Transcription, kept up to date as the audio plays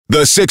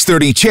The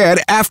 630 CHED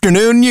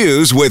Afternoon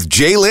News with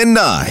Jaylen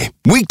Nye.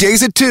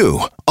 Weekdays at 2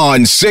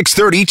 on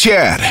 630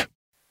 CHED.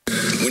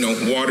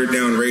 Watered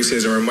down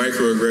racism or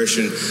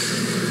microaggression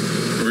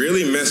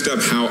really messed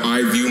up how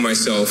I view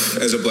myself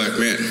as a black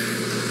man.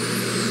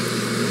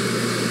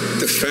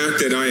 The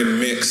fact that I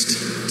am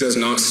mixed does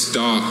not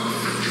stop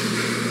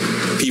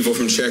people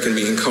from checking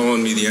me and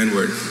calling me the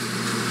N-word.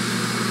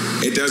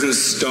 It doesn't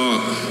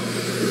stop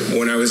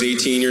when I was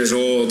 18 years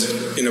old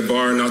in a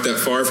bar not that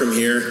far from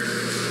here,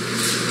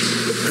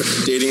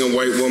 dating a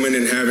white woman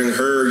and having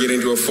her get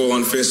into a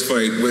full-on fist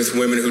fight with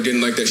women who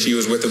didn't like that she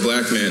was with a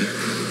black man.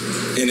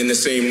 And in the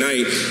same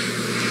night,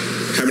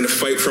 having to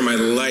fight for my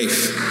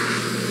life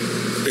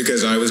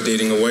because I was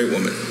dating a white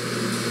woman.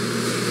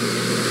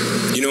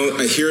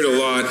 I hear it a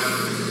lot,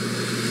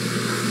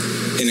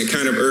 and it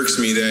kind of irks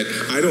me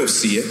that I don't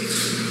see it.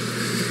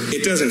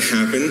 It doesn't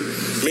happen.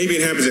 Maybe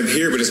it happens up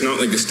here, but it's not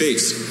like the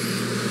States.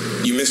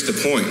 You missed the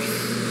point.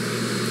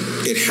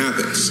 It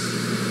happens.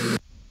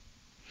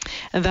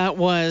 That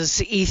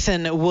was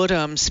Ethan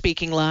Woodham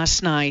speaking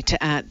last night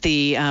at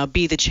the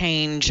Be the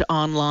Change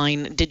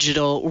online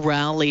digital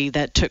rally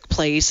that took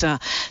place.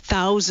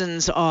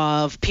 Thousands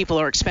of people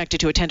are expected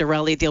to attend a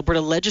rally at the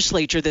Alberta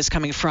Legislature this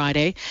coming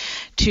Friday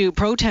to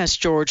protest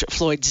George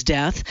Floyd's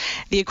death.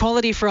 The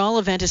Equality for All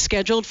event is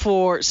scheduled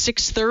for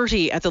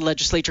 6:30 at the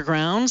Legislature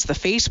grounds. The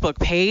Facebook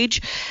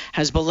page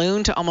has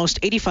ballooned to almost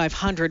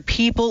 8,500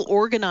 people.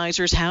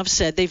 Organizers have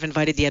said they've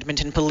invited the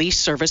Edmonton Police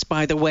Service.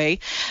 By the way,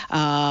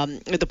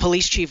 the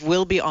police chief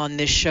will be on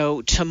this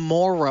show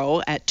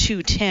tomorrow at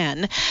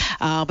 2:10.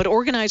 But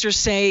organizers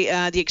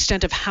say the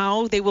extent of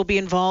how they will be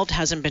involved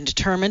hasn't been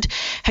determined.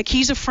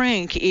 Hakiza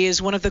Frank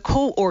is one of the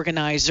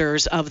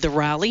co-organizers of the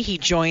rally. He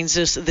joins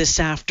us this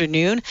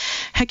afternoon.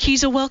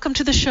 Hakiza, welcome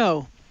to the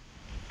show.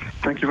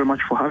 Thank you very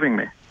much for having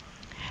me.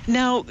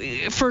 Now,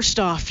 first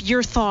off,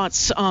 your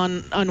thoughts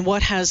on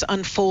what has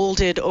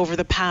unfolded over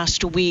the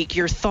past week,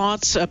 your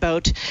thoughts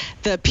about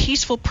the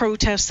peaceful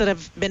protests that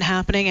have been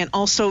happening and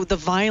also the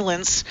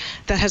violence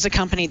that has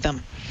accompanied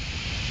them.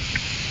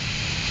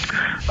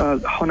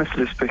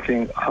 Honestly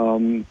speaking,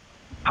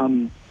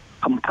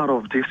 I'm part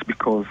of this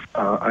because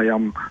I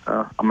am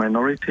a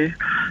minority,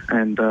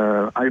 and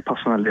I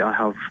personally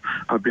have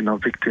been a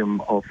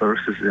victim of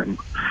racism,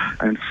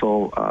 and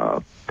so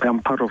I am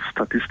part of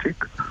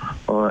statistics,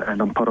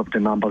 and I'm part of the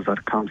numbers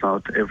that comes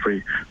out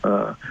every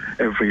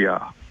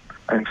year.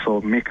 And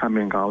so me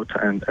coming out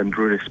and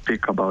really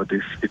speak about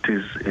this, it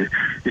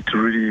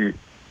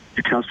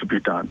has to be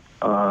done.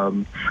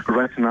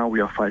 Right now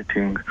we are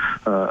fighting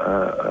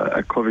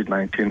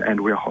COVID-19,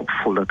 and we are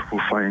hopeful that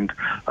we'll find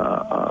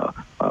a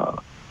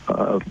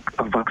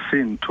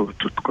vaccine to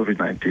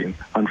COVID-19.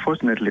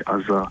 Unfortunately,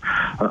 as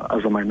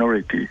a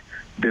minority,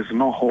 there's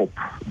no hope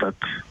that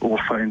we'll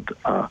find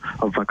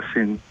a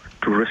vaccine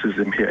to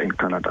racism here in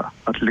Canada.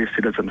 At least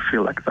it doesn't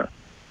feel like that.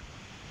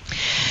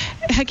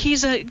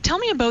 Hakiza, tell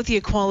me about the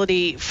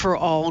Equality for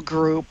All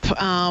group,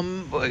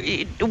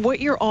 what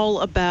you're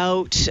all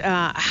about,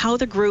 how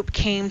the group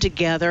came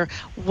together,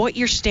 what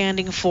you're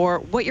standing for,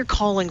 what you're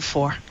calling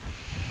for.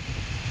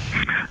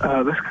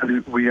 Basically,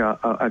 we are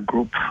a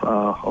group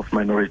of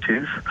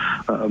minorities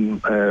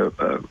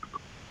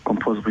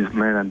composed with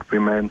men and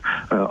women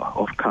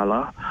of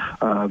color.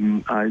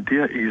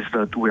 Idea is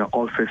that we are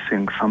all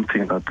facing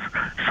something that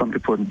some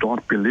people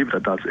don't believe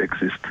that does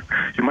exist.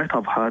 You might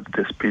have heard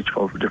the speech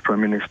of the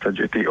Prime Minister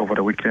JT over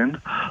the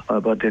weekend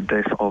about the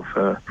death of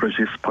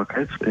Regis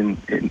Paquet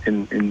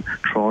in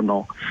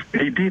Toronto.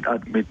 He did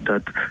admit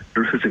that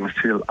racism is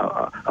still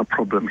a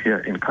problem here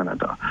in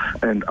Canada.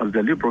 And as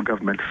the Liberal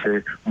government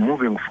say,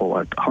 moving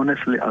forward,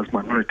 honestly, as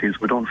minorities,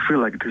 we don't feel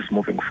like this is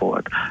moving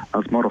forward.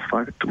 As a matter of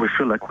fact, we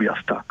feel like we are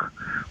stuck.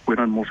 We're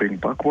not moving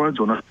backwards,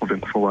 we're not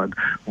moving forward,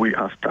 we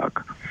are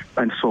stuck.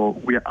 And so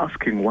we are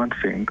asking one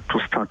thing to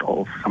start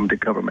off from the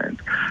government.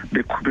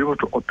 They could be able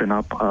to open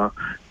up a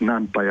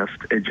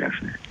non-biased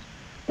agency.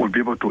 We'll be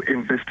able to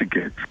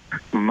investigate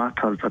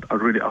matters that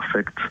really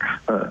affect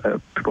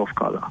people of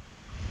color.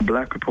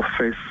 Black people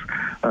face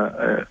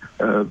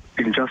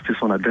injustice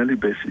on a daily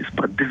basis,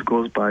 but this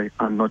goes by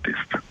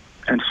unnoticed.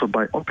 And so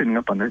by opening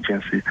up an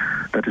agency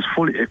that is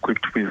fully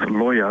equipped with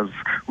lawyers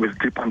with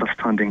deep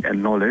understanding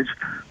and knowledge,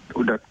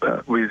 that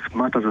with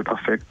matters that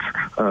affect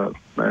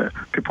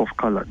people of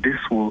color, this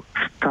will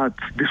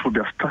be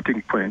a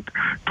starting point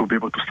to be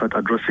able to start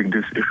addressing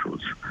these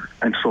issues.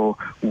 And so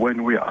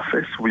when we are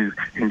faced with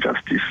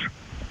injustice,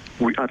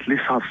 we at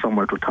least have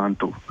somewhere to turn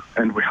to,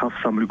 and we have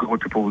some legal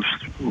people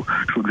who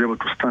should be able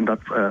to stand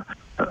up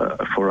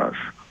for us.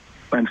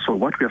 And so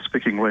what we are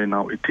speaking right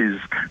now, it is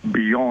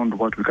beyond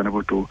what we can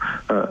able to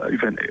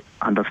even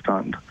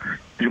understand.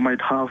 You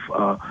might have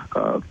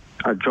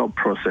a job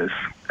process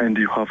and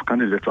you have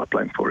candidates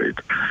applying for it.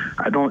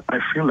 I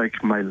feel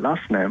like my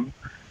last name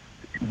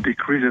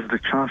decreases the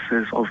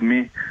chances of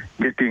me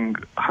getting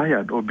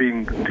hired or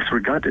being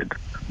disregarded.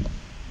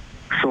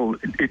 So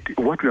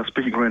what we are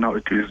speaking right now,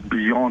 it is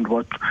beyond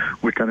what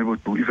we can able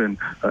to even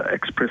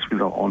express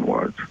with our own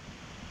words.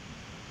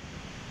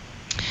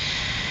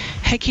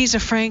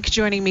 Hekiza Frank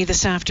joining me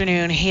this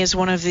afternoon. He is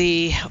one of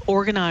the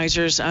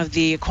organizers of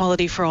the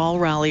Equality for All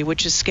rally,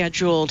 which is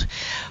scheduled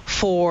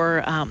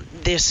for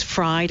this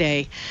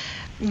Friday.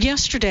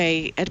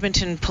 Yesterday,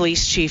 Edmonton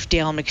Police Chief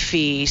Dale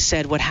McPhee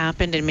said what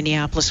happened in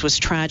Minneapolis was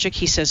tragic.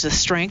 He says the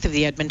strength of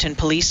the Edmonton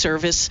Police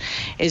Service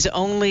is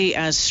only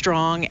as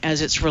strong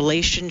as its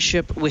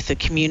relationship with the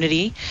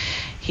community.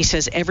 He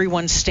says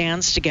everyone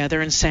stands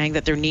together in saying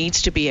that there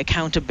needs to be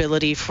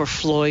accountability for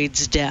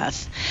Floyd's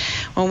death.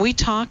 When we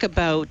talk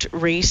about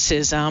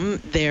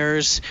racism,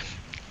 there's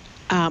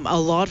a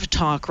lot of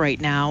talk right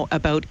now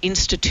about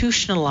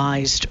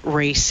institutionalized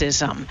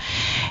racism.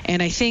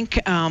 And I think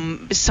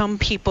some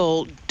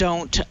people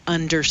don't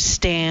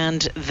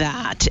understand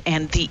that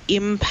and the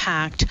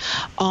impact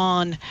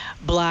on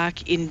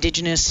Black,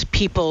 Indigenous,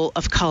 people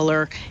of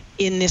color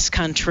in this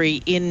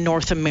country, in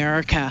North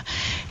America.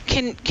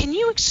 Can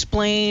you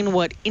explain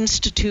what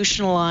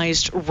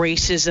institutionalized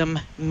racism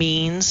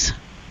means?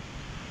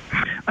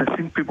 I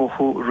think people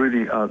who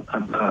really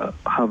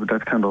have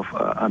that kind of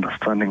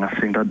understanding, I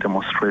think that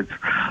demonstrates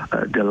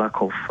their lack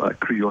of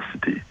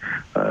curiosity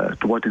to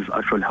what is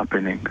actually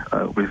happening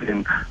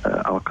within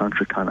our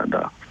country,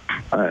 Canada.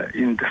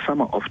 In the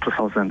summer of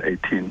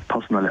 2018,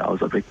 personally, I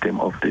was a victim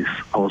of this.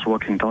 I was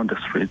walking down the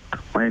street,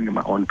 minding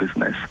my own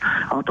business.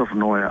 Out of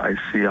nowhere, I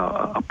see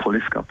a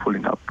police car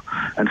pulling up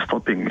and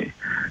stopping me.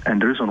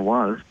 And the reason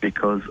was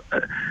because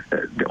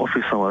the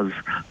officer was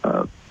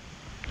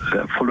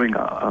following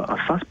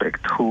a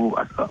suspect who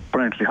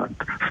apparently had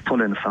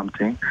stolen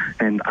something,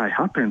 and I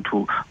happened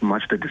to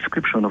match the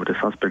description of the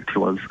suspect he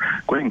was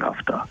going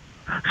after.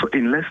 So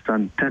in less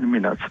than 10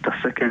 minutes, the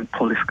second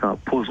police car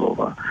pulls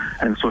over,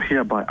 and so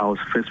hereby I was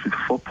faced with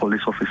 4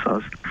 police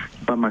officers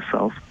by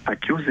myself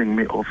accusing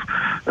me of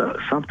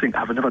something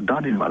I've never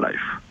done in my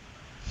life.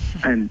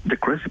 And the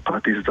crazy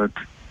part is that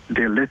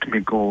they let me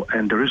go,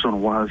 and the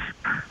reason was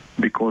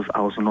because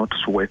I was not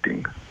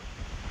sweating.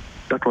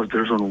 That was the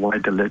reason why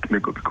they let me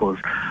go, because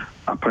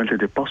apparently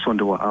the person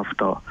they were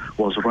after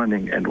was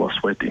running and was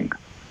sweating.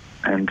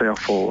 And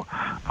therefore,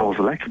 I was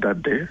lucky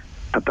that day,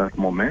 at that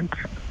moment,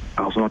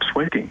 I was not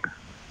sweating.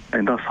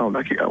 And that's how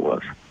lucky I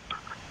was.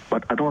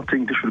 But I don't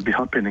think this should be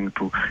happening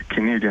to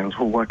Canadians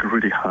who work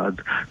really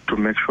hard to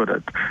make sure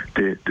that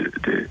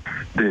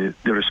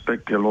they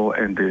respect the law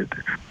and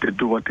they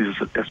do what is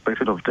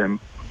expected of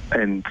them.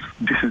 And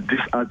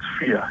this adds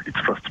fear. It's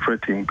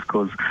frustrating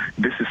because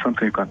this is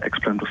something you can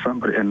explain to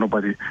somebody and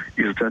nobody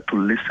is there to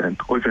listen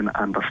or even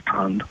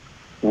understand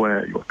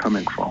where you're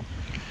coming from.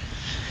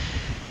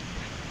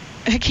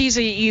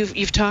 Hekiza,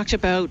 you've talked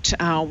about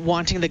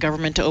wanting the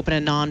government to open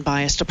a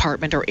non-biased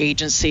department or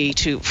agency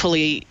to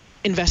fully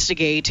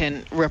investigate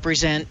and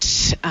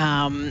represent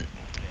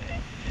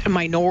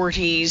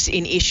minorities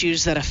in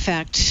issues that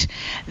affect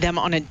them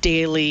on a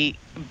daily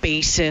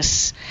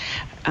basis.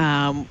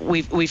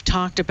 We've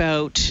talked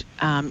about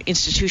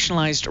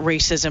institutionalized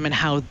racism and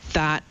how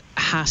that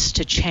has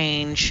to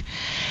change.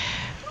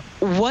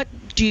 What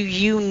do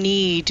you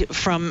need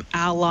from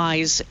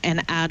allies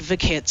and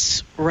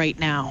advocates right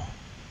now?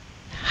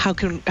 How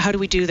do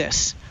we do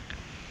this?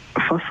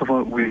 First of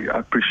all, we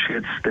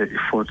appreciate the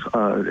effort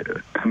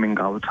coming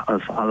out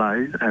as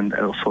allies and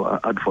also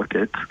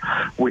advocates.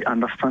 We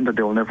understand that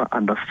they will never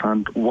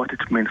understand what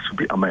it means to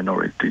be a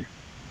minority.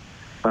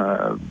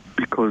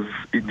 Because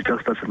it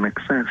just doesn't make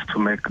sense to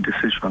make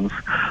decisions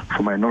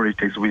for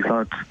minorities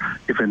without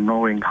even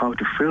knowing how it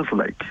feels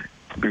like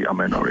to be a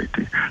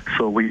minority.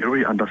 So we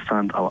really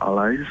understand our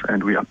allies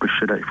and we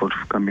appreciate the effort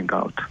coming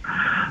out.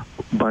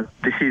 But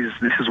this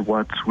is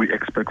what we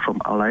expect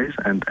from allies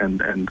and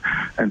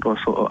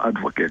also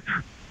advocates.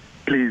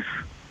 Please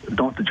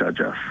don't judge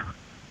us.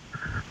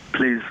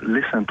 Please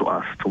listen to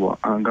us, to our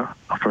anger,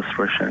 our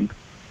frustration,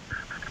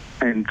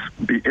 and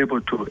be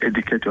able to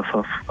educate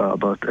yourself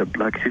about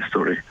Black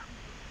history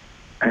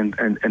and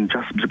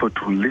just be able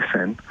to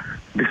listen.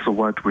 This is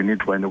what we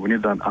need when we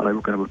need an ally.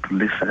 We can be able to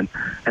listen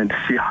and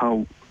see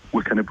how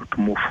we can be able to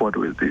move forward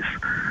with this.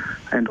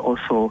 And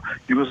also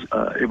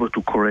able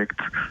to correct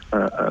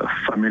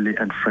family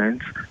and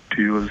friends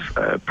to use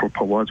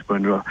proper words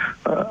when you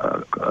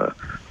are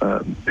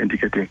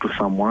indicating to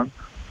someone.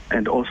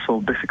 And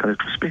also basically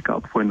to speak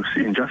up when you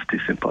see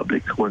injustice in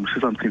public. When you see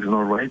something is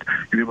not right,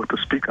 you're able to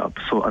speak up.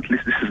 So at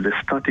least this is the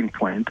starting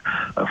point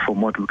from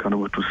what we can be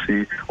able to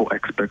see or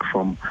expect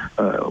from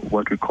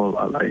what we call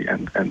ally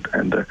and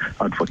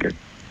advocate.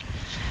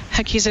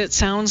 Hekiza, it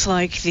sounds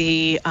like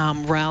the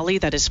rally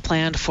that is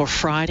planned for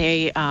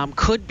Friday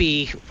could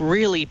be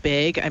really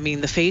big. I mean,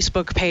 the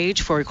Facebook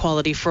page for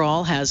Equality for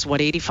All has,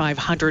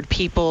 8,500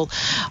 people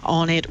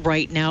on it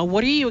right now.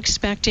 What are you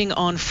expecting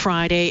on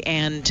Friday,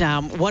 and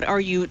what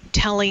are you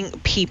telling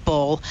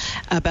people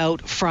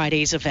about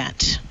Friday's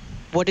event?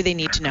 What do they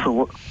need to know?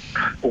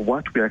 So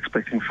what we are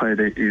expecting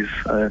Friday is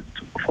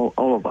for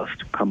all of us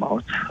to come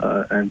out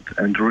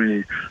and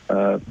really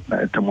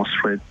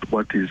demonstrate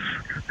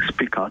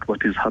speak out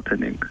what is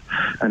happening.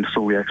 And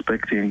so we are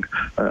expecting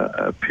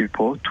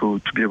people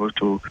to be able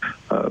to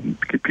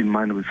keep in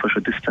mind with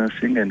social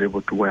distancing and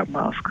able to wear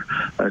masks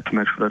to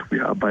make sure that we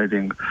are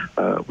abiding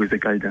with the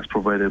guidance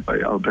provided by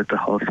Alberta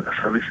Health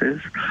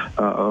Services,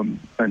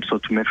 and so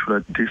to make sure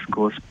that this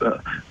goes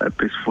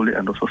peacefully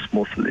and also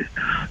smoothly.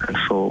 And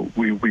so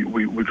we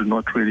do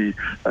not really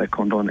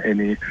condone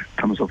any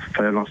terms of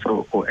violence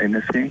or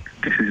anything.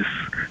 This is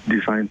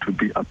designed to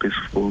be a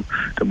peaceful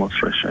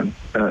demonstration.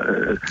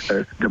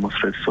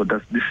 So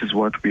this is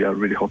what we are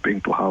really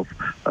hoping to have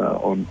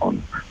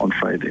on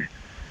Friday.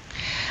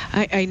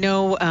 I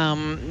know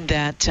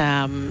that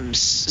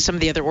some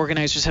of the other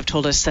organizers have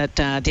told us that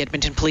the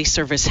Edmonton Police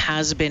Service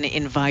has been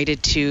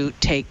invited to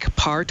take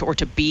part or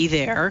to be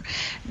there.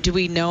 Do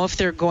we know if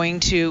they're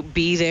going to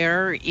be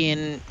there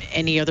in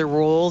any other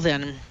role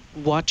than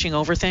watching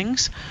over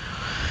things?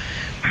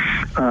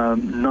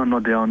 No,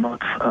 they are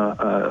not.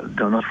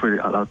 They are not really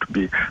allowed to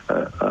be.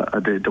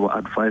 They were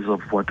advised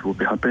of what will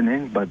be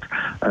happening, but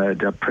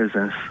their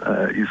presence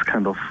is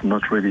kind of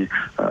not really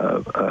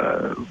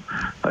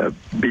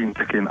being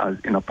taken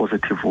in a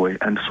positive way,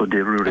 and so they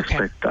really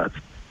respect that.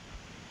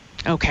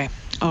 Okay.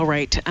 All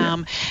right. Yeah.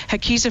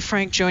 Hakiza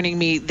Frank joining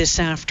me this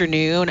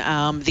afternoon.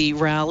 The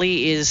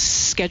rally is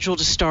scheduled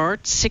to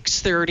start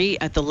 6:30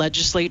 at the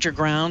Legislature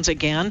grounds.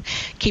 Again,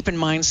 keep in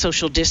mind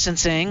social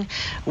distancing,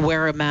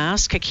 wear a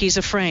mask.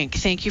 Hakiza Frank,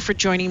 thank you for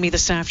joining me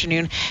this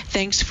afternoon.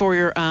 Thanks for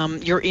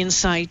your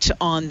insight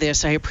on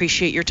this. I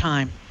appreciate your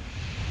time.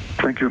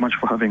 Thank you very much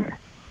for having me.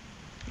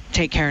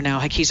 Take care now.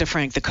 Hakiza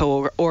Frank, the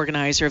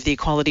co-organizer of the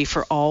Equality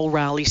for All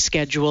rally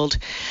scheduled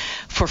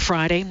for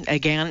Friday,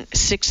 again,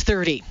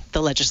 6:30,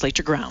 the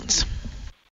Legislature grounds.